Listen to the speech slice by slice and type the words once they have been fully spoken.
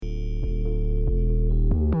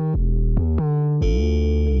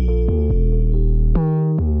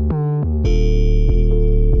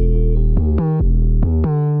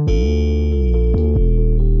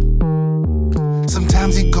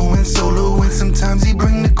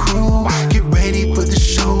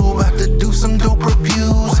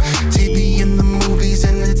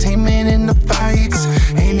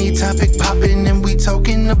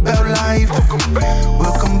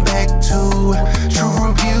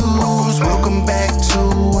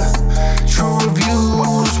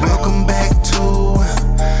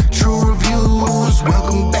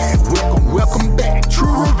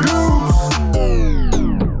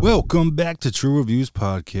Welcome back to True Reviews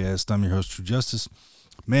Podcast. I'm your host, True Justice.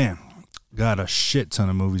 Man, got a shit ton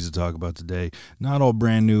of movies to talk about today. Not all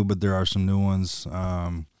brand new, but there are some new ones.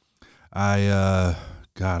 I've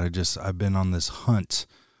been on this hunt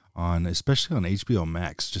especially on HBO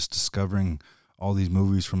Max, just discovering all these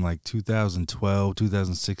movies from like 2012,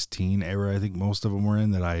 2016 era. I think most of them were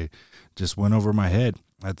in that I just went over my head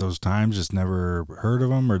at those times, just never heard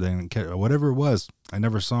of them or they didn't care, whatever it was. I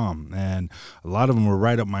never saw them, and a lot of them were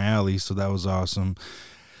right up my alley, so that was awesome.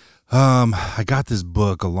 I got this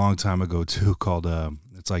book a long time ago too called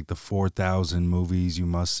it's like the 4,000 movies you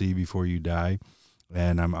must see before you die,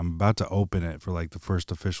 and I'm about to open it for like the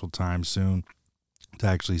first official time soon to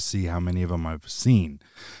actually see how many of them I've seen.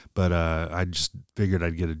 But I just figured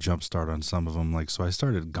I'd get a jump start on some of them. So I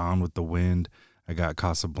started Gone with the Wind. I got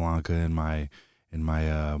Casablanca in my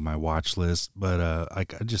watch list. But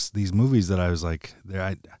these movies that I was like,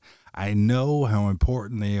 I know how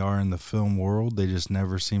important they are in the film world. They just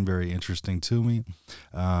never seem very interesting to me.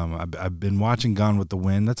 I've been watching Gone with the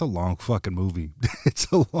Wind. That's a long fucking movie.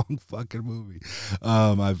 It's a long fucking movie.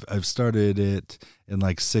 I've started it in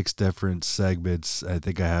like 6 different segments. I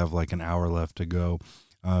think I have like an hour left to go.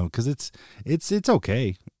 Because it's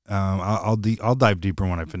okay. I'll dive deeper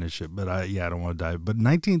when I finish it. But I don't want to dive. But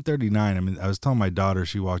 1939. I mean, I was telling my daughter,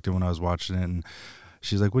 she walked in when I was watching it, and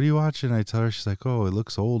she's like, "What are you watching?" I tell her, she's like, "Oh, it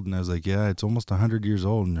looks old." And I was like, "Yeah, it's almost 100 years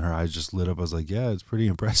old." And her eyes just lit up. I was like, "Yeah, it's pretty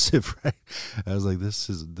impressive, right?" I was like,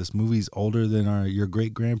 "This movie's older than your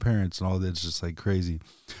great grandparents and all that." It's just like crazy.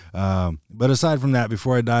 But aside from that,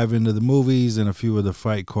 before I dive into the movies and a few of the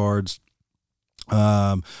fight cards,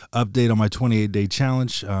 update on my 28-day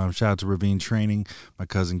challenge. Shout out to Ravine Training, my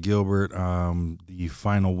cousin Gilbert. The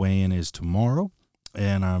final weigh-in is tomorrow.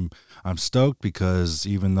 And I'm stoked because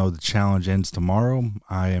even though the challenge ends tomorrow,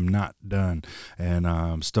 I am not done, and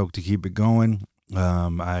I'm stoked to keep it going.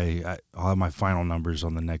 I'll have my final numbers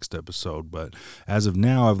on the next episode, but as of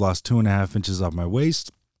now, I've lost 2.5 inches off my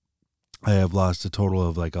waist. I have lost a total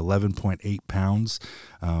of like 11.8 pounds.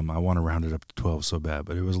 I want to round it up to 12 so bad,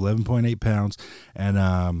 but it was 11.8 pounds, and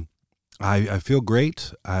I feel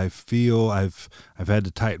great. I feel I've had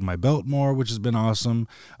to tighten my belt more, which has been awesome.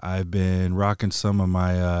 I've been rocking some of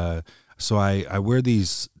my so I wear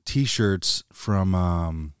these t-shirts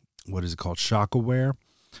from what is it called? Shockware.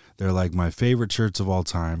 They're like my favorite shirts of all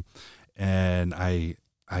time. And I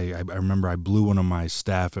remember I blew one of my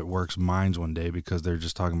staff at work's minds one day because they're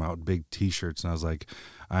just talking about big t-shirts, and I was like,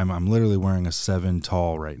 I'm literally wearing a 7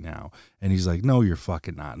 tall right now. And he's like, "No, you're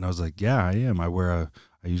fucking not." And I was like, "Yeah, I am. I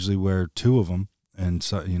usually wear 2 of them." And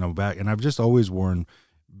so, back, and I've just always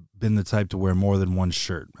been the type to wear more than one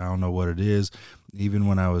shirt. I don't know what it is. Even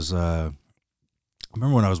when I was, I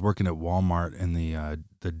remember when I was working at Walmart in the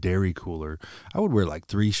dairy cooler, I would wear like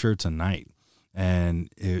 3 shirts a night, and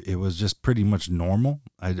it was just pretty much normal.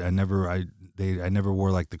 I never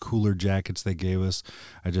wore like the cooler jackets they gave us.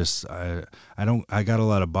 I got a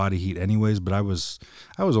lot of body heat anyways, but I was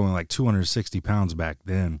only like 260 pounds back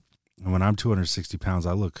then. And when I'm 260 pounds,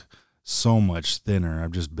 I look so much thinner.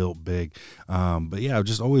 I'm just built big. But yeah, I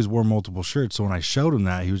just always wore multiple shirts. So when I showed him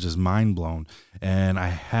that, he was just mind blown. And I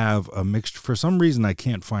have a mixture. For some reason, I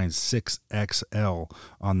can't find 6XL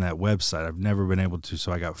on that website. I've never been able to.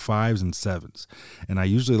 So I got 5s and 7s. And I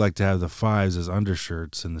usually like to have the 5s as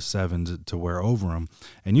undershirts and the 7s to wear over them.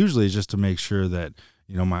 And usually it's just to make sure that,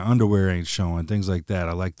 my underwear ain't showing, things like that.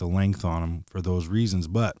 I like the length on them for those reasons.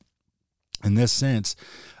 But in this sense,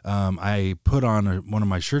 I put on one of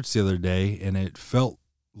my shirts the other day, and it felt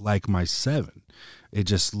like my 7. It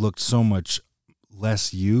just looked so much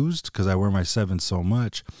less used because I wear my 7 so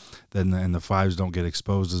much, and the 5s don't get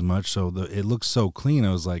exposed as much. So it looks so clean.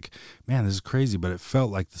 I was like, man, this is crazy, but it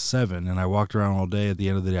felt like the 7. And I walked around all day. At the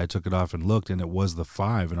end of the day, I took it off and looked, and it was the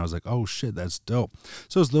 5. And I was like, oh shit, that's dope.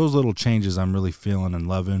 So it's those little changes I'm really feeling and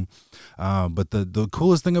loving. But the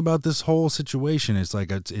coolest thing about this whole situation is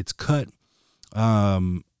like it's cut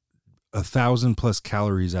 1,000 plus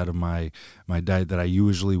calories out of my diet that I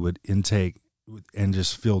usually would intake and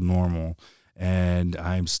just feel normal. And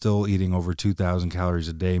I'm still eating over 2,000 calories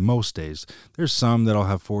a day most days. There's some that I'll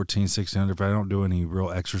have 1,400, 1,600. If I don't do any real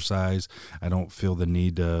exercise, I don't feel the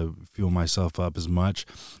need to fuel myself up as much.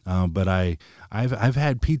 But I've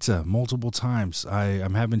had pizza multiple times.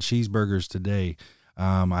 I'm having cheeseburgers today.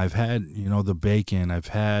 I've had, the bacon. I've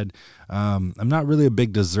had, I'm not really a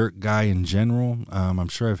big dessert guy in general. I'm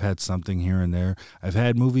sure I've had something here and there. I've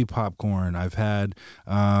had movie popcorn. I've had,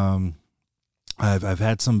 I've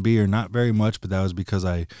had some beer, not very much, but that was because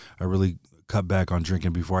I really cut back on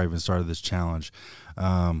drinking before I even started this challenge.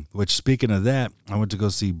 Which, speaking of that, I went to go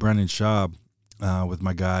see Brennan Schaub with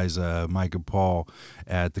my guys, Mike and Paul,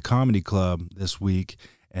 at the comedy club this week,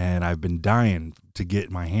 and I've been dying to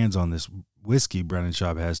get my hands on this whiskey Brennan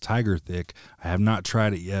Schaub has, Tiger Thick. I have not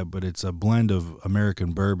tried it yet, but it's a blend of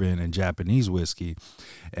American bourbon and Japanese whiskey,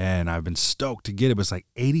 and I've been stoked to get it. But it's like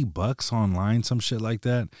 $80 online, some shit like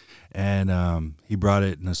that, and he brought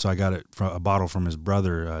it, and so I got it from a bottle from his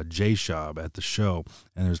brother Jay Schaub at the show,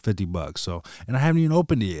 and it was $50. So, and I haven't even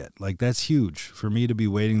opened it yet. Like, that's huge for me to be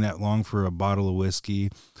waiting that long for a bottle of whiskey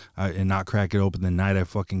and not crack it open the night I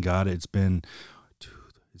fucking got it. It's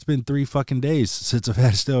been 3 fucking days since I've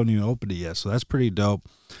had still haven't even opened it yet, so that's pretty dope.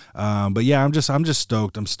 But yeah, I'm just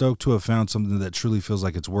stoked. I'm stoked to have found something that truly feels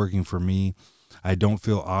like it's working for me. I don't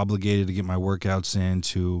feel obligated to get my workouts in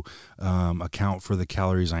to account for the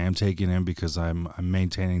calories I am taking in, because I'm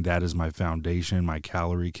maintaining that as my foundation. My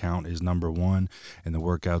calorie count is number one, and the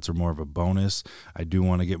workouts are more of a bonus. I do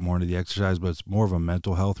want to get more into the exercise, but it's more of a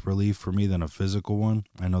mental health relief for me than a physical one.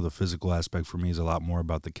 I know the physical aspect for me is a lot more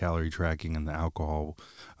about the calorie tracking and the alcohol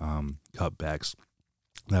cutbacks.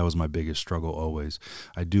 That was my biggest struggle always.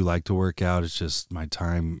 I do like to work out. It's just my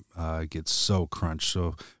time gets so crunched.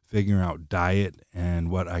 So figuring out diet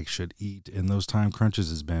and what I should eat in those time crunches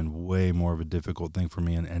has been way more of a difficult thing for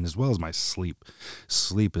me, and as well as my sleep.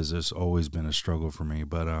 Sleep has just always been a struggle for me,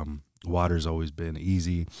 but water's always been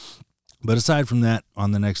easy. But aside from that,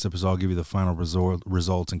 on the next episode, I'll give you the final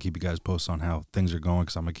results and keep you guys posted on how things are going,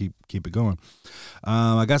 because I'm going to keep it going.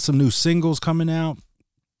 I got some new singles coming out.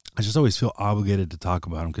 I just always feel obligated to talk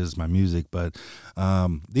about them because it's my music, but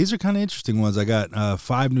these are kind of interesting ones. I got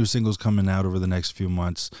 5 new singles coming out over the next few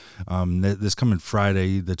months. This coming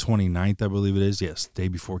Friday, the 29th, I believe it is. Yes, day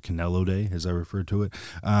before Canelo Day, as I refer to it.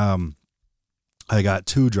 I got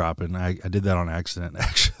 2 dropping. I did that on accident,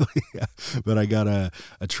 actually. But I got a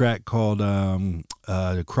track called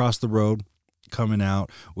Across the Road coming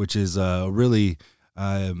out, which is really,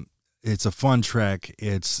 it's a fun track.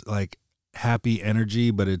 It's like happy energy,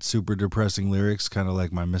 but it's super depressing lyrics, kind of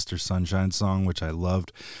like my Mr. Sunshine song, which I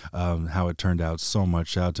loved how it turned out so much.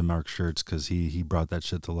 Shout out to Mark Schertz, because he brought that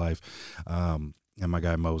shit to life, and my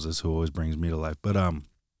guy Moses, who always brings me to life. But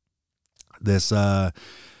this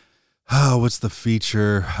what's the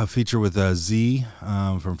feature? A feature with Z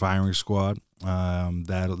from Firing Squad.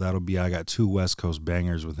 That'll be, I got 2 West Coast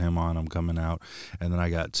bangers with him on them coming out, and then I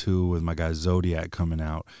got 2 with my guy Zodiac coming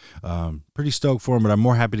out. Pretty stoked for them, but I'm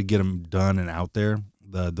more happy to get them done and out there.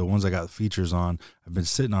 The ones I got features on, I've been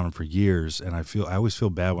sitting on them for years, and I always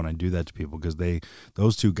feel bad when I do that to people, because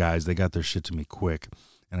those 2 guys, they got their shit to me quick,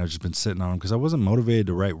 and I've just been sitting on them because I wasn't motivated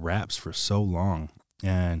to write raps for so long.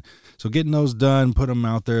 And so getting those done, put them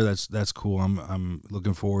out there, that's cool. I'm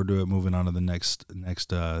looking forward to it. Moving on to the next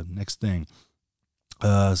thing.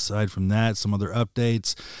 Aside from that, some other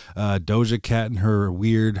updates. Doja Cat and her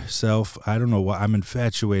weird self. I don't know why I'm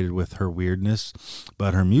infatuated with her weirdness,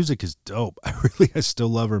 but her music is dope. I still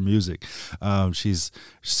love her music. She's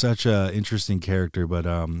such a interesting character, but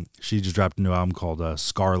she just dropped a new album called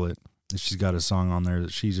Scarlet. She's got a song on there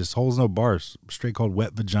that she just holds no bars, straight called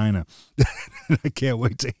Wet Vagina. I can't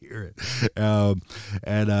wait to hear it.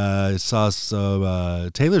 I saw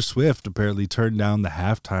some Taylor Swift apparently turned down the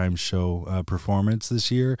halftime show performance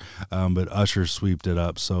this year, but Usher sweeped it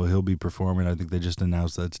up, so he'll be performing. I think they just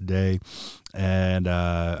announced that today. And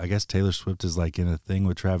I guess Taylor Swift is like in a thing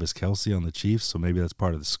with Travis Kelce on the Chiefs, so maybe that's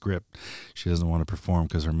part of the script. She doesn't want to perform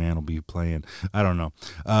because her man will be playing. I don't know.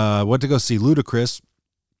 Went to go see Ludacris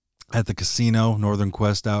at the casino, Northern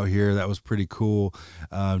Quest out here. That was pretty cool.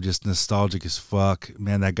 Just nostalgic as fuck.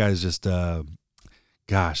 Man, that guy's just,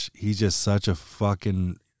 he's just such a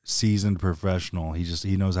fucking seasoned professional.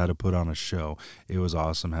 He knows how to put on a show. It was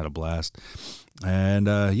awesome. Had a blast. And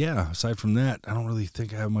aside from that, I don't really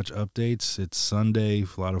think I have much updates. It's Sunday.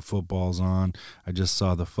 A lot of football's on. I just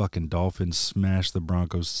saw the fucking Dolphins smash the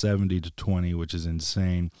Broncos 70-20, which is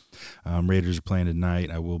insane. Raiders are playing tonight.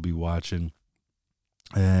 I will be watching.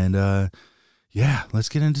 And, let's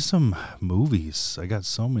get into some movies. I got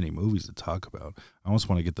so many movies to talk about. I almost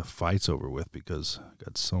want to get the fights over with because I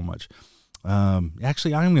got so much.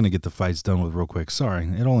 Actually, I'm going to get the fights done with real quick. Sorry,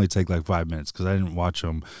 it'll only take like 5 minutes because I didn't watch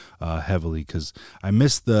them heavily because I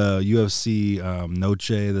missed the UFC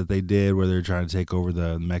Noche that they did where they're trying to take over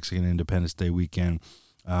the Mexican Independence Day weekend,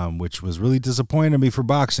 which was really disappointing to me for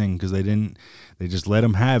boxing because they just let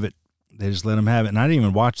them have it. And I didn't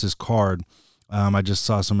even watch this card. I just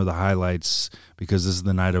saw some of the highlights because this is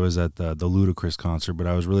the night I was at the Ludacris concert, but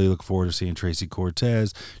I was really looking forward to seeing Tracy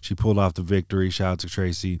Cortez. She pulled off the victory. Shout out to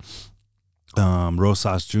Tracy.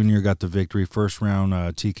 Rosas Jr. got the victory, first round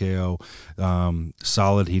TKO.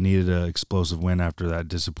 Solid. He needed an explosive win after that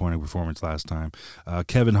disappointing performance last time.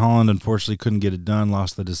 Kevin Holland unfortunately couldn't get it done,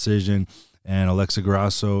 lost the decision. And Alexa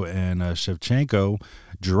Grasso and Shevchenko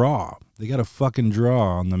draw. They got a fucking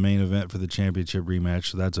draw on the main event for the championship rematch,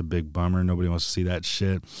 so that's a big bummer. Nobody wants to see that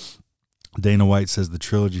shit. Dana White says the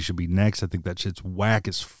trilogy should be next. I think that shit's whack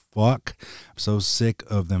as fuck. I'm so sick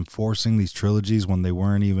of them forcing these trilogies when they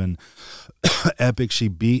weren't even epic. She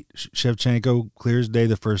beat Shevchenko clear as day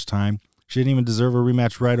the first time. She didn't even deserve a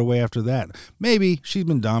rematch right away after that. Maybe she's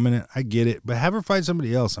been dominant. I get it. But have her fight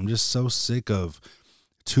somebody else. I'm just so sick of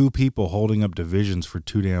two people holding up divisions for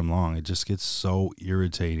too damn long. It just gets so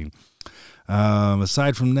irritating.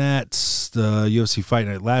 Aside from that, the UFC Fight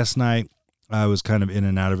Night last night, I was kind of in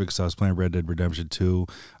and out of it because I was playing Red Dead Redemption 2.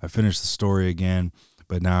 I finished the story again,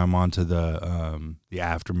 but now I'm on to the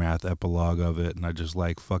aftermath epilogue of it, and I just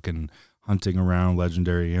like fucking hunting around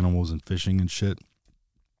legendary animals and fishing and shit,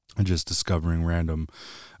 and just discovering random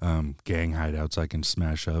gang hideouts I can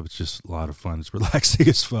smash up. It's just a lot of fun. It's relaxing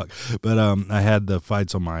as fuck. But I had the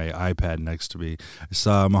fights on my iPad next to me. I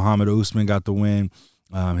saw Muhammad Usman got the win.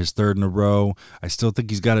 His third in a row. I still think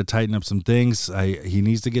he's got to tighten up some things. He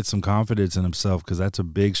needs to get some confidence in himself because that's a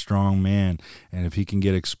big, strong man. And if he can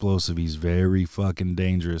get explosive, he's very fucking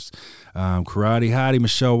dangerous. Karate Hottie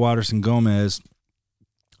Michelle Waterson Gomez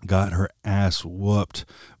got her ass whooped,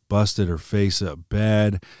 busted her face up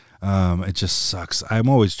bad. It just sucks. I'm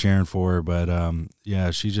always cheering for her, but yeah,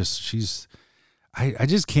 I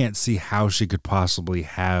just can't see how she could possibly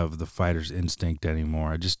have the fighter's instinct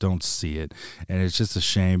anymore. I just don't see it. And it's just a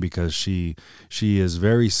shame because she is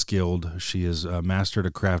very skilled. She has mastered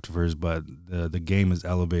a craft of hers, but the game is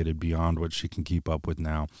elevated beyond what she can keep up with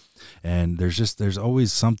now. And there's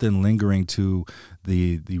always something lingering to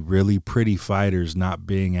the really pretty fighters not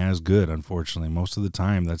being as good, unfortunately. Most of the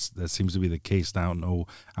time that seems to be the case. I don't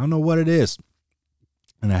know what it is.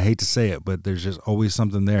 And I hate to say it, but there's just always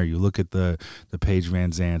something there. You look at the Paige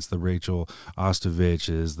Van Zants, the Rachel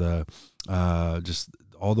Ostoviches, the just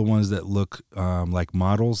all the ones that look like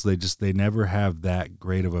models. They never have that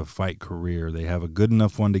great of a fight career. They have a good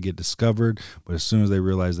enough one to get discovered, but as soon as they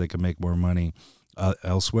realize they can make more money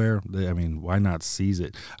elsewhere, why not seize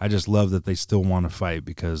it? I just love that they still want to fight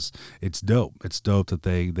because it's dope. It's dope that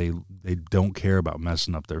they don't care about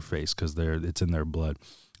messing up their face because it's in their blood.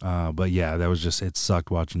 But yeah, it sucked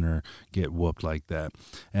watching her get whooped like that.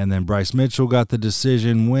 And then Bryce Mitchell got the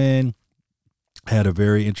decision win. Had a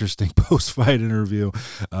very interesting post-fight interview.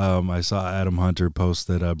 I saw Adam Hunter post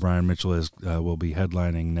that Brian Mitchell will be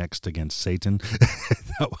headlining next against Satan.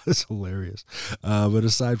 That was hilarious. But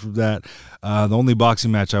aside from that, the only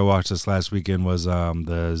boxing match I watched this last weekend was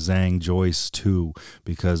the Zhang Joyce 2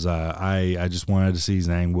 because I just wanted to see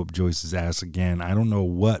Zhang whoop Joyce's ass again. I don't know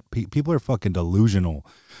what people are fucking delusional.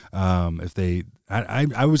 I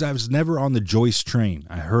was never on the Joyce train.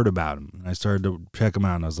 I heard about him and I started to check him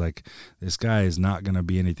out and I was like, this guy is not going to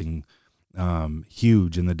be anything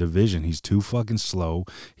huge in the division. He's too fucking slow.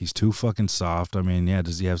 He's too fucking soft.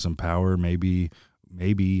 Does he have some power? Maybe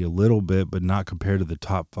a little bit, but not compared to the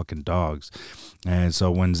top fucking dogs. And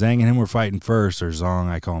so when Zhang and him were fighting first, or Zhang,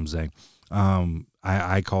 I call him Zhang,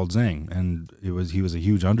 I called Zhang, and he was a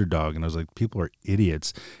huge underdog, and I was like, people are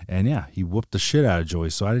idiots. And yeah, he whooped the shit out of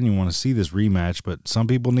Joyce, so I didn't even want to see this rematch, but some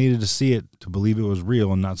people needed to see it to believe it was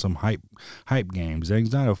real and not some hype game.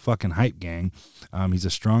 Zhang's not a fucking hype gang. He's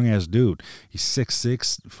a strong-ass dude. He's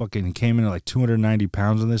 6'6", fucking he came in at like 290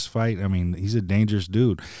 pounds in this fight. He's a dangerous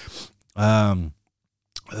dude.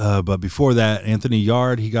 But before that, Anthony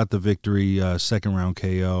Yard, he got the victory, second round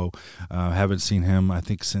KO. Haven't seen him, I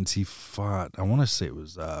think, since he fought. I want to say it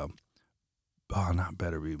was, not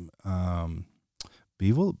Betterby.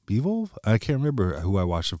 Bivol? I can't remember who I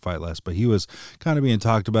watched the fight last, but he was kind of being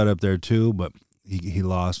talked about up there too, but he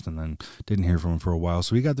lost and then didn't hear from him for a while.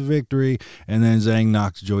 So he got the victory, and then Zhang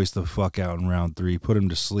knocked Joyce the fuck out in round 3, put him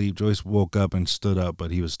to sleep. Joyce woke up and stood up,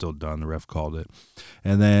 but he was still done. The ref called it.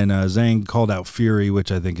 And then Zhang called out Fury,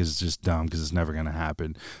 which I think is just dumb because it's never going to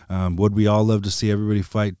happen. Would we all love to see everybody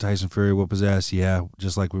fight Tyson Fury, whoop his ass? Yeah,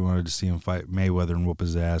 just like we wanted to see him fight Mayweather and whoop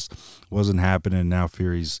his ass. Wasn't happening. Now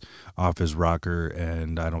Fury's off his rocker,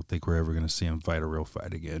 and I don't think we're ever going to see him fight a real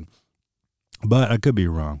fight again. But I could be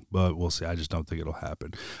wrong, but we'll see. I just don't think it'll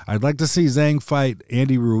happen. I'd like to see Zhang fight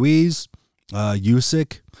Andy Ruiz,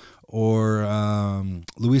 Usyk, or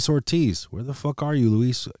Luis Ortiz. Where the fuck are you,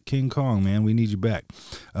 Luis King Kong, man? We need you back.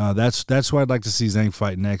 That's why I'd like to see Zhang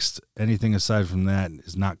fight next. Anything aside from that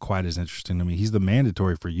is not quite as interesting to me. He's the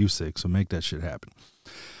mandatory for Usyk, so make that shit happen.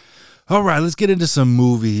 All right, let's get into some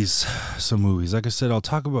movies. Like I said, I'll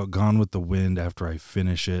talk about Gone with the Wind after I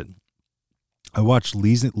finish it. I watched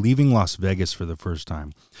Leaving Las Vegas for the first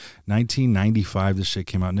time. 1995, this shit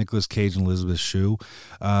came out. Nicolas Cage and Elizabeth Shue.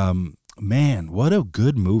 Man, what a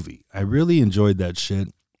good movie. I really enjoyed that shit.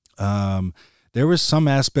 There was some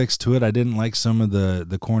aspects to it. I didn't like some of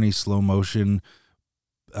the corny slow motion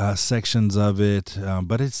sections of it,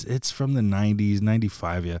 but it's from the 90s,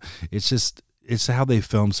 95, yeah. It's how they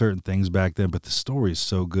filmed certain things back then, but the story is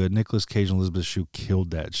so good. Nicolas Cage and Elizabeth Shue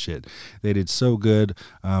killed that shit. They did so good.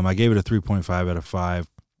 I gave it a 3.5 out of 5.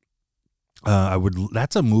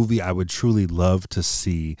 That's a movie I would truly love to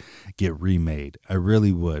see get remade. I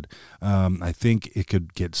really would. I think it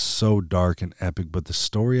could get so dark and epic, but the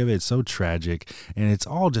story of it's so tragic, and it's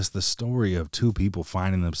all just the story of two people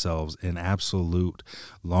finding themselves in absolute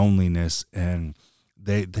loneliness, and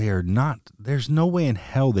they are not, there's no way in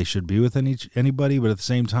hell they should be with anybody, but at the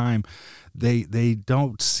same time, they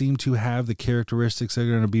don't seem to have the characteristics that are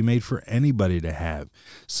going to be made for anybody to have.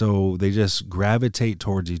 So they just gravitate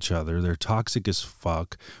towards each other. They're toxic as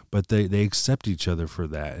fuck, but they accept each other for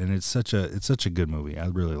that. And it's such a good movie. I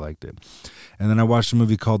really liked it. And then I watched a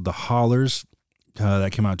movie called The Hollars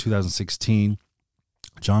that came out in 2016.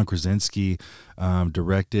 John Krasinski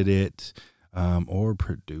directed it or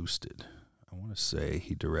produced it. I want to say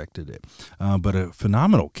he directed it, but a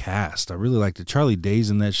phenomenal cast. I really liked it. Charlie Day's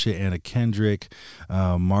in that shit, Anna Kendrick,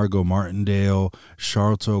 Margot Martindale,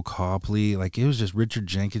 Charlton Copley. Like, it was just Richard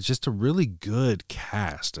Jenkins, just a really good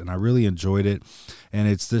cast, and I really enjoyed it. And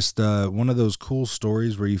it's just one of those cool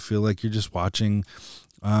stories where you feel like you're just watching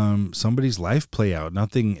somebody's life play out.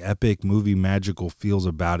 Nothing epic, movie magical feels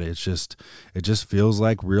about it. It just feels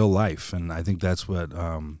like real life, and I think that's what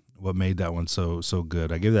made that one so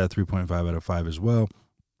good. I gave that a 3.5 out of 5 as well.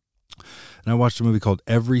 And I watched a movie called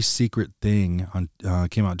Every Secret Thing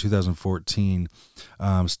came out in 2014,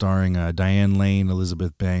 starring Diane Lane,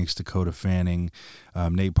 Elizabeth Banks, Dakota Fanning,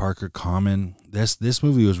 Nate Parker, Common. This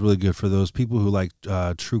movie was really good for those people who like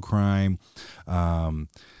true crime, crime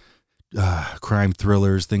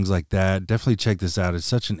thrillers, things like that. Definitely check this out. It's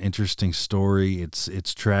such an interesting story.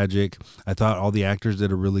 It's tragic. I thought all the actors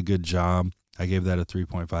did a really good job. I gave that a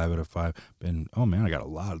 3.5 out of 5. And oh man, I got a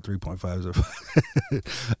lot of 3.5s out of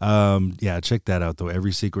 5. Yeah, check that out though.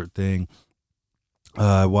 Every Secret Thing.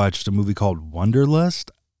 I watched a movie called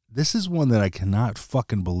Wanderlust. This is one that I cannot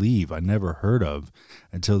fucking believe I never heard of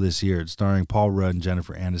until this year. It's starring Paul Rudd and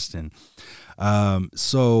Jennifer Aniston.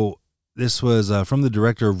 So this was from the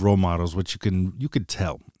director of Role Models, which you could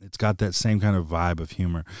tell. It's got that same kind of vibe of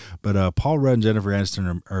humor. But Paul Rudd and Jennifer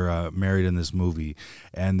Aniston are married in this movie,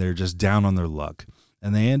 and they're just down on their luck.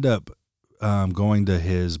 And they end up going to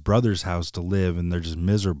his brother's house to live, and they're just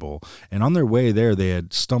miserable. And on their way there, they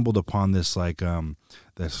had stumbled upon this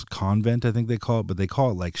this convent, I think they call it, but they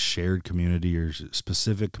call it like shared community or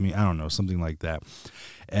specific community. I don't know, something like that.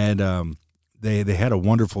 And They had a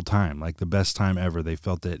wonderful time, like the best time ever. They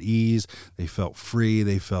felt at ease. They felt free.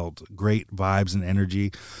 They felt great vibes and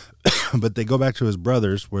energy. But they go back to his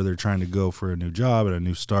brother's where they're trying to go for a new job and a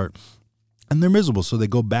new start, and they're miserable. So they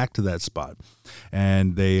go back to that spot,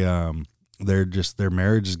 and their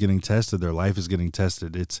marriage is getting tested. Their life is getting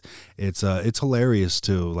tested. It's hilarious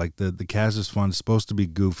too. Like the cast is fun. It's supposed to be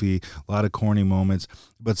goofy, a lot of corny moments,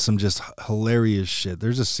 but some just hilarious shit.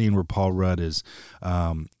 There's a scene where Paul Rudd is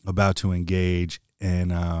about to engage in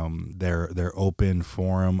their open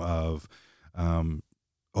forum of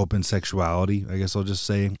open sexuality, I guess I'll just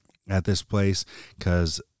say, at this place,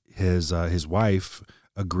 because his wife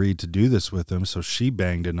agreed to do this with him, so she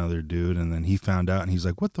banged another dude, and then he found out, and he's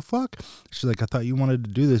like, what the fuck? She's like, I thought you wanted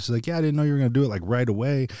to do this. She's like, yeah, I didn't know you were gonna do it like right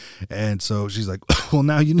away. And so she's like, well,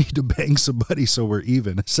 now you need to bang somebody so we're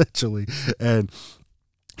even, essentially. And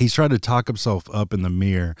he's trying to talk himself up in the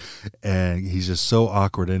mirror, and he's just so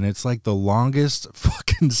awkward, and it's like the longest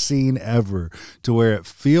fucking scene ever, to where it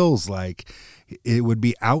feels like it would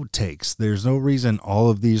be outtakes. There's no reason all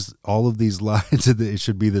of these lines it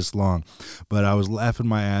should be this long, but I was laughing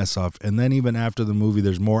my ass off. And then even after the movie,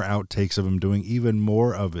 there's more outtakes of him doing even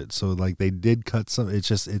more of it. So like they did cut some.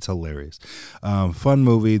 It's hilarious. Fun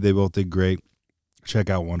movie. They both did great. Check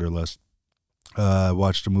out Wanderlust. I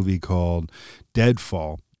watched a movie called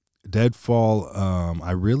Deadfall.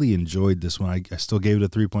 I really enjoyed this one. I still gave it a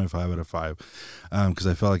 3.5 out of 5 because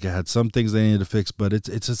I felt like it had some things they needed to fix, but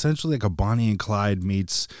it's essentially like a Bonnie and Clyde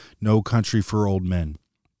meets No Country for Old Men.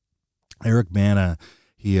 Eric Bana,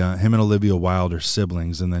 him and Olivia Wilde are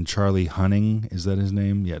siblings, and then Charlie Hunnam, is that his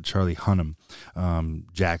name? Yeah, Charlie Hunnam,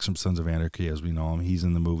 Jax from Sons of Anarchy, as we know him. He's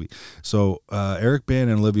in the movie. So Eric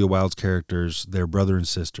Bana and Olivia Wilde's characters, they're brother and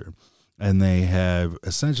sister. and they have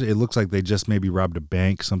essentially, it looks like they just maybe robbed a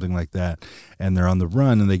bank, something like that, and they're on the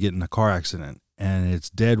run and they get in a car accident, and it's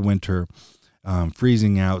dead winter,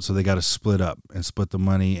 freezing out, so they got to split up and split the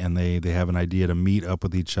money, and they have an idea to meet up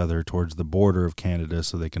with each other towards the border of Canada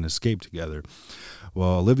so they can escape together.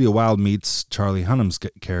 Well, Olivia Wilde meets Charlie Hunnam's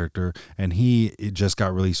character, and he just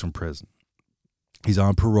got released from prison. He's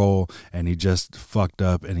on parole, and he just fucked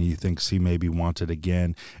up, and he thinks he may be wanted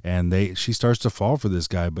again. And she starts to fall for this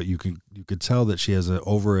guy, but you could tell that she has an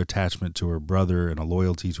over attachment to her brother and a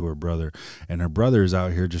loyalty to her brother. And her brother is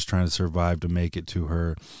out here just trying to survive to make it to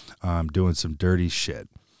her, doing some dirty shit.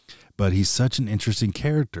 But he's such an interesting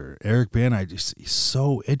character. Eric Bana, he's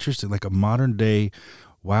so interesting, like a modern day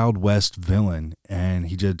Wild West villain, and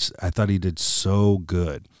I thought he did so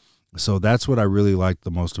good. So that's what I really liked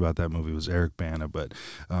the most about that movie was Eric Bana. But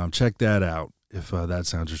check that out if that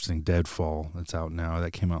sounds interesting. Deadfall, that's out now.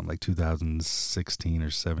 That came out in like 2016 or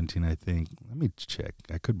 17, I think. Let me check.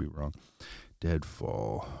 I could be wrong.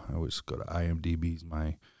 Deadfall. I always go to IMDb's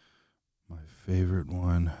my favorite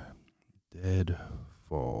one.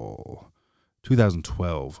 Deadfall.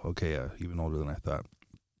 2012. Okay, even older than I thought.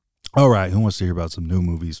 All right, who wants to hear about some new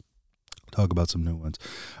movies? Talk about some new ones.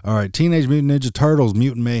 All right, Teenage Mutant Ninja Turtles,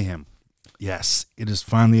 Mutant Mayhem. Yes, it is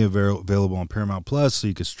finally available on Paramount Plus, so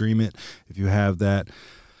you can stream it if you have that.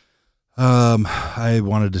 I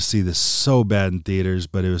wanted to see this so bad in theaters,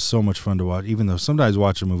 but it was so much fun to watch, even though sometimes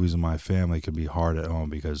watching movies with my family can be hard at home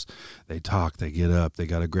because they talk, they get up, they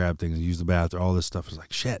got to grab things, use the bathroom, all this stuff is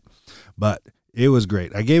like shit. But it was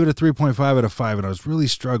great. I gave it a 3.5 out of 5, and I was really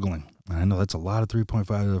struggling. I know that's a lot of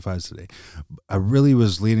 3.5 out of 5 today. I really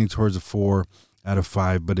was leaning towards a 4 out of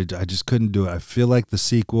 5, but I just couldn't do it. I feel like the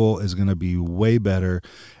sequel is going to be way better.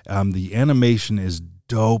 The animation is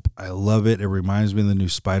dope. I love it. It reminds me of the new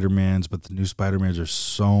Spider-Mans, but the new Spider-Mans are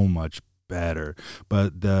so much better.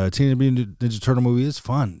 But the Teenage Mutant Ninja Turtle movie is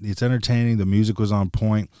fun. It's entertaining. The music was on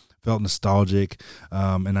point. Felt nostalgic,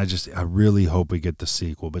 and I really hope we get the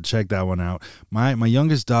sequel. But check that one out. My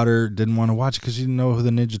youngest daughter didn't want to watch it because she didn't know who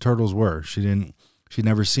the Ninja Turtles were. She'd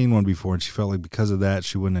never seen one before, and she felt like because of that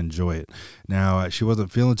she wouldn't enjoy it. Now she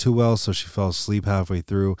wasn't feeling too well, so she fell asleep halfway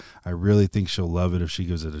through. I really think she'll love it if she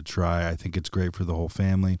gives it a try. I think it's great for the whole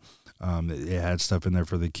family. It had stuff in there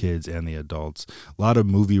for the kids and the adults. A lot of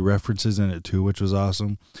movie references in it too, which was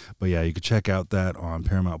awesome. But yeah, you can check out that on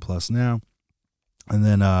Paramount Plus now. And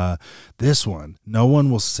then this one, No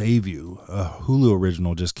One Will Save You, a Hulu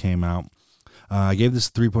original, just came out. I gave this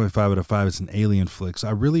 3.5 out of 5. It's an alien flick. So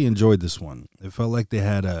I really enjoyed this one. It felt like they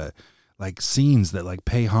had like scenes that like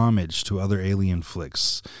pay homage to other alien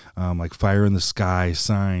flicks, like Fire in the Sky,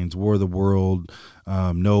 Signs, War of the World,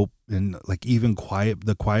 Nope, and like even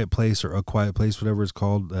The Quiet Place or A Quiet Place, whatever it's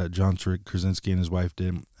called, that John Krasinski and his wife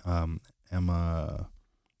did. Emma...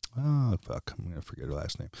 Oh, fuck. I'm going to forget her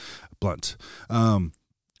last name. Blunt.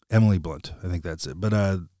 Emily Blunt. I think that's it. But,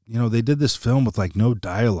 they did this film with, like, no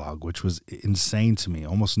dialogue, which was insane to me.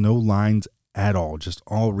 Almost no lines at all. Just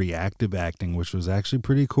all reactive acting, which was actually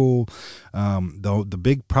pretty cool. Though the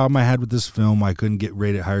big problem I had with this film, I couldn't get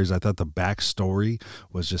rated higher, is I thought the backstory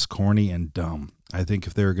was just corny and dumb. I think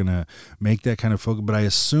if they were going to make that kind of focus, but I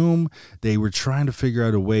assume they were trying to figure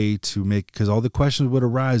out a way to make, because all the questions would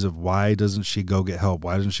arise of why doesn't she go get help?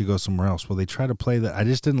 Why doesn't she go somewhere else? Well, they try to play that. I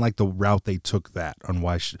just didn't like the route they took that on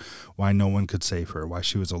why no one could save her, why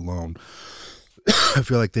she was alone. I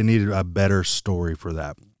feel like they needed a better story for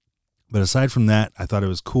that. But aside from that, I thought it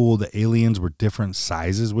was cool. The aliens were different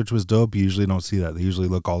sizes, which was dope. You usually don't see that. They usually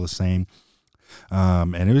look all the same.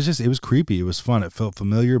 And it was creepy. It was fun. It felt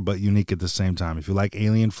familiar, but unique at the same time. If you like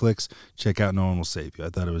alien flicks, check out No One Will Save You. I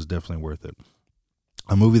thought it was definitely worth it.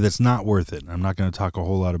 A movie that's not worth it, and I'm not going to talk a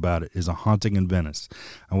whole lot about it, is A Haunting in Venice.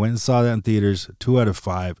 I went and saw that in theaters, 2 out of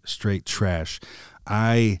 5, straight trash.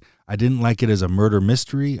 I didn't like it as a murder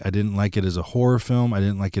mystery. I didn't like it as a horror film. I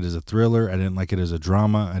didn't like it as a thriller. I didn't like it as a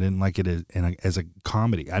drama. I didn't like it as a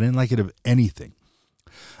comedy. I didn't like it of anything.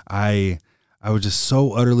 I was just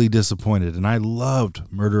so utterly disappointed, and I loved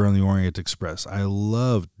Murder on the Orient Express. I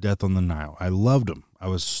loved Death on the Nile. I loved them. I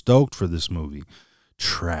was stoked for this movie.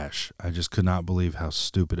 Trash. I just could not believe how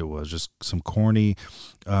stupid it was. Just some corny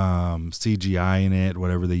CGI in it,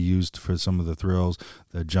 whatever they used for some of the thrills.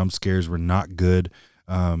 The jump scares were not good.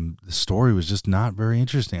 The story was just not very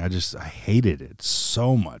interesting. I hated it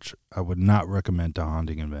so much. I would not recommend A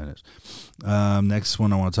Haunting in Venice. Next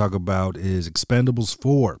one I want to talk about is Expendables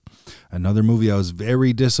 4, another movie I was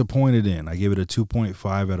very disappointed in. I gave it a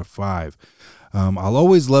 2.5 out of 5. I'll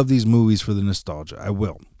always love these movies for the nostalgia. I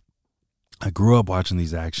will. I grew up watching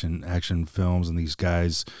these action films and these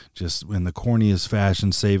guys just in the corniest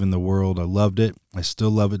fashion saving the world. I loved it. I still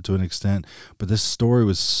love it to an extent, but this story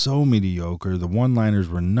was so mediocre. The one-liners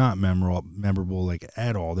were not memorable like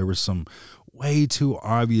at all. There were some way too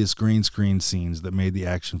obvious green screen scenes that made the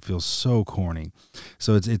action feel so corny.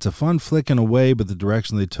 So it's a fun flick in a way, but the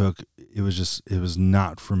direction they took, it was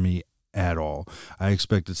not for me at all. I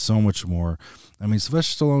expected so much more. I mean,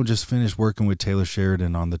 Sylvester Stallone just finished working with Taylor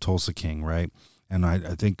Sheridan on The Tulsa King, right? And I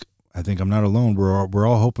think I'm not alone. We're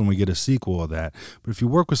all hoping we get a sequel of that. But if you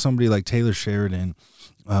work with somebody like Taylor Sheridan,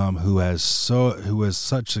 who has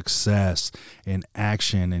such success in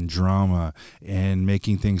action and drama and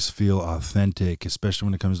making things feel authentic, especially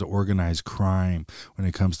when it comes to organized crime, when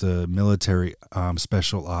it comes to military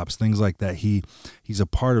special ops, things like that. He's a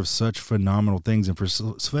part of such phenomenal things. And for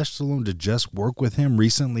Sylvester Stallone to just work with him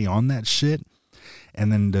recently on that shit,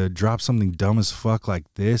 and then to drop something dumb as fuck like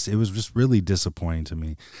this, it was just really disappointing to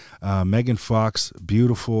me. Megan Fox,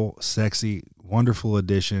 beautiful, sexy, wonderful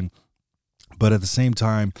addition. But at the same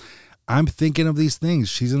time, I'm thinking of these things.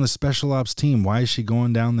 She's in the special ops team. Why is she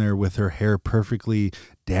going down there with her hair perfectly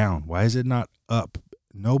down? Why is it not up?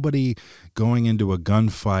 Nobody going into a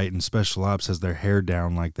gunfight and special ops has their hair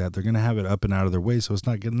down like that. They're going to have it up and out of their way so it's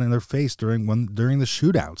not getting in their face during the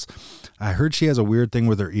shootouts. I heard she has a weird thing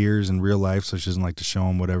with her ears in real life, so she doesn't like to show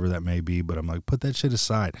them, whatever that may be. But I'm like, put that shit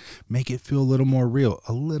aside. Make it feel a little more real,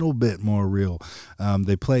 a little bit more real.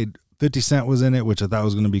 They played 50 Cent was in it, which I thought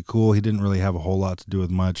was going to be cool. He didn't really have a whole lot to do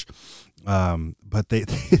with much. But they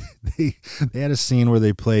had a scene where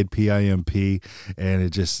they played PIMP, and it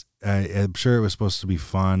just, I'm sure it was supposed to be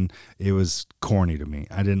fun. It was corny to me.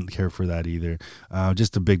 I didn't care for that either.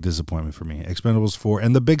 Just a big disappointment for me. Expendables 4,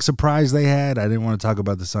 and the big surprise they had, I didn't want to talk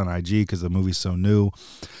about this on IG because the movie's so new.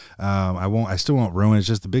 I still won't ruin it. It's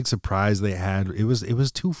just the big surprise they had. It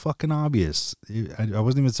was too fucking obvious. I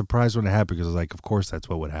wasn't even surprised when it happened because I was like, of course that's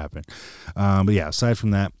what would happen. But yeah, aside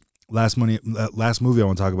from that, last movie I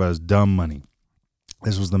want to talk about is Dumb Money.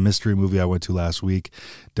 This was the mystery movie I went to last week.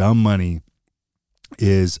 Dumb Money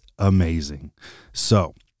is amazing.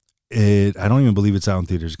 So I don't even believe it's out in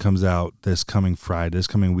theaters. It comes out this coming Friday, this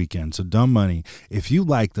coming weekend. So Dumb Money, if you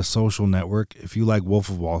like The Social Network, if you like Wolf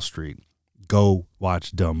of Wall Street, go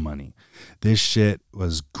watch Dumb Money. This shit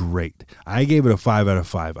was great. I gave it a 5 out of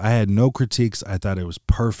 5. I had no critiques. I thought it was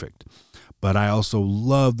perfect. But I also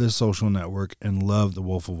love The Social Network and love The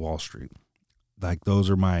Wolf of Wall Street. Like, those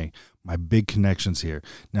are my big connections here.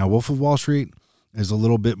 Now, Wolf of Wall Street is a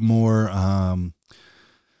little bit more,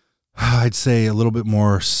 I'd say a little bit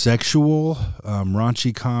more sexual,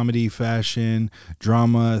 raunchy comedy, fashion,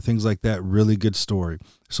 drama, things like that. Really good story.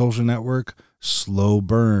 Social Network, slow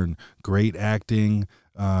burn, great acting,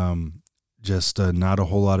 just not a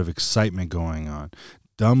whole lot of excitement going on.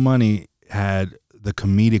 Dumb Money had the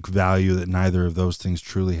comedic value that neither of those things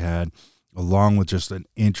truly had, along with just an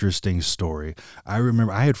interesting story. I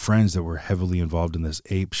remember I had friends that were heavily involved in this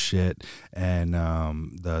ape shit and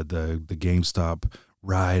the GameStop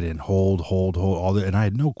ride and hold all that, and I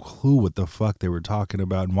had no clue what the fuck they were talking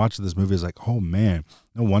about. And watching this movie is like, oh man,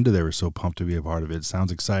 no wonder they were so pumped to be a part of it. It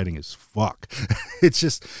sounds exciting as fuck. It's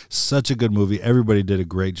just such a good movie. Everybody did a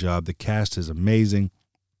great job. The cast is amazing.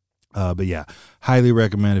 But yeah, highly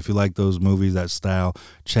recommend if you like those movies, that style,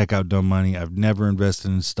 check out Dumb Money. I've never invested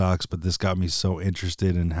in stocks, but this got me so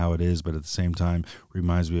interested in how it is, but at the same time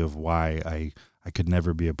reminds me of why I could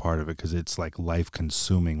never be a part of it, because it's like life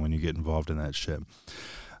consuming when you get involved in that shit.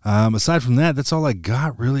 Aside from that, that's all I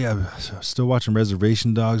got really. I'm still watching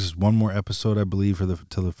Reservation Dogs. There's one more episode, I believe,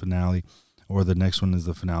 till the finale. Or the next one is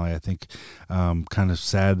the finale, I think. Kind of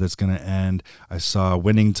sad that's going to end. I saw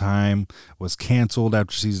Winning Time was canceled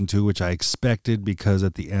after season 2, which I expected, because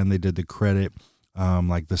at the end they did the credit,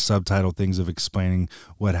 like the subtitle things of explaining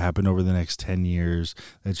what happened over the next 10 years.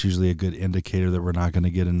 That's usually a good indicator that we're not going to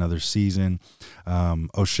get another season.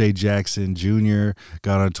 O'Shea Jackson Jr.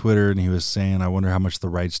 got on Twitter and he was saying, I wonder how much the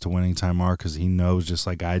rights to Winning Time are, because he knows, just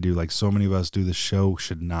like I do, like so many of us do, the show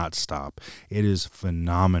should not stop. It is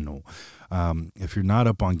phenomenal. If you're not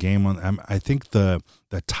up on Game On, I think the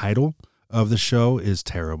title of the show is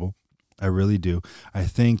terrible. I really do. I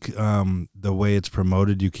think the way it's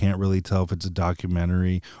promoted, you can't really tell if it's a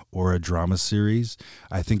documentary or a drama series.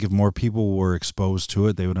 I think if more people were exposed to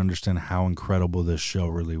it, they would understand how incredible this show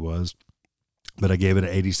really was. But I gave it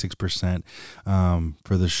an 86%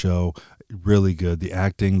 for the show. Really good. The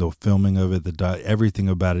acting, the filming of it, everything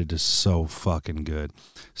about it is so fucking good.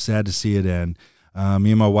 Sad to see it end.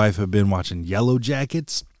 Me and my wife have been watching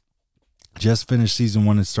Yellowjackets. Just finished season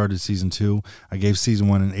 1 and started season 2. I gave season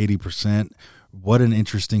 1 an 80%. What an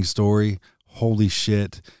interesting story. Holy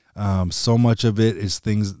shit. So much of it is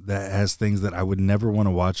things that I would never want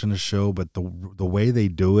to watch in a show, but the way they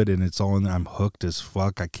do it, and it's all in there, I'm hooked as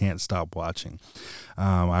fuck. I can't stop watching.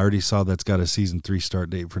 I already saw that's got a season 3 start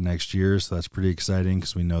date for next year, so that's pretty exciting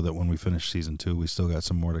because we know that when we finish season 2, we still got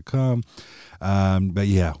some more to come. But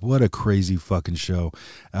yeah, what a crazy fucking show.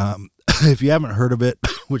 If you haven't heard of it,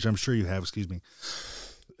 which I'm sure you have, excuse me.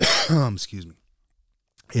 Excuse me.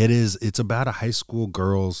 It's about a high school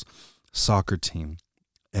girls soccer team.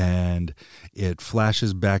 And it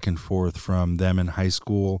flashes back and forth from them in high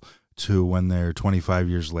school to when they're 25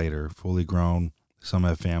 years later, fully grown. Some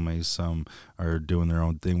have families, some are doing their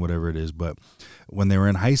own thing, whatever it is. But when they were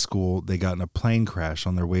in high school, they got in a plane crash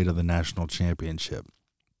on their way to the national championship.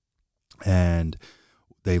 And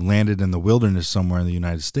they landed in the wilderness somewhere in the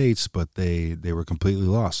United States, but they were completely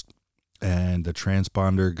lost. And the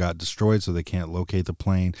transponder got destroyed, so they can't locate the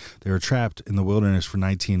plane. They were trapped in the wilderness for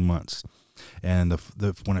 19 months. And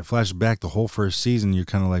when it flashes back, the whole first season, you're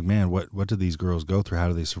kind of like, man, what do these girls go through? How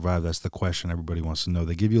do they survive? That's the question everybody wants to know.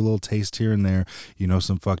 They give you a little taste here and there. You know,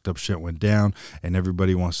 some fucked up shit went down, and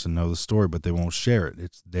everybody wants to know the story, but they won't share it.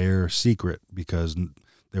 It's their secret because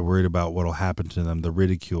they're worried about what will happen to them, the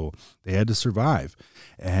ridicule. They had to survive.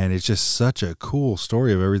 And it's just such a cool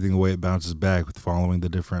story of everything, the way it bounces back with following the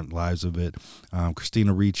different lives of it.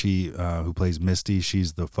 Christina Ricci, who plays Misty,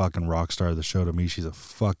 she's the fucking rock star of the show to me. She's a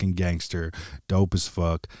fucking gangster, dope as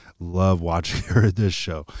fuck. Love watching her at this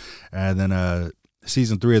show. And then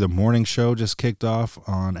season 3 of The Morning Show just kicked off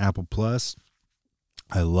on Apple Plus.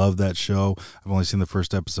 I love that show. I've only seen the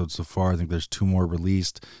first episode so far. I think there's 2 more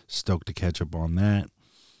released. Stoked to catch up on that.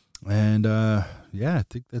 And, yeah, I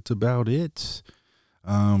think that's about it.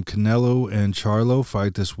 Canelo and Charlo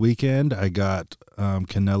fight this weekend. I got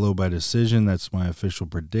Canelo by decision. That's my official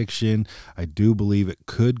prediction. I do believe it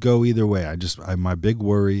could go either way. My big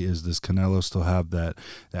worry is, does Canelo still have that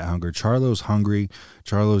hunger? Charlo's hungry.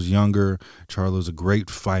 Charlo's younger. Charlo's a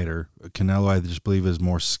great fighter. Canelo, I just believe, is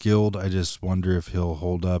more skilled. I just wonder if he'll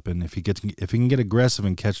hold up, and if he can get aggressive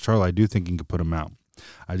and catch Charlo, I do think he can put him out.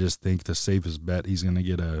 I just think the safest bet, he's going to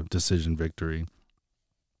get a decision victory.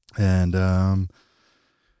 And,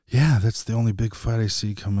 yeah, that's the only big fight I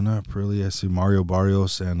see coming up, really. I see Mario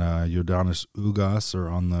Barrios and Yordanis Ugas are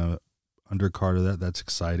on the undercard of that. That's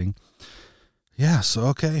exciting. Yeah, so,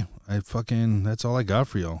 okay. That's all I got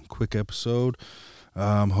for y'all. Quick episode.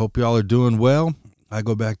 Hope y'all are doing well. I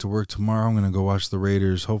go back to work tomorrow. I'm going to go watch the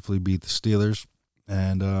Raiders, hopefully beat the Steelers,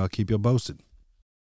 and keep y'all posted.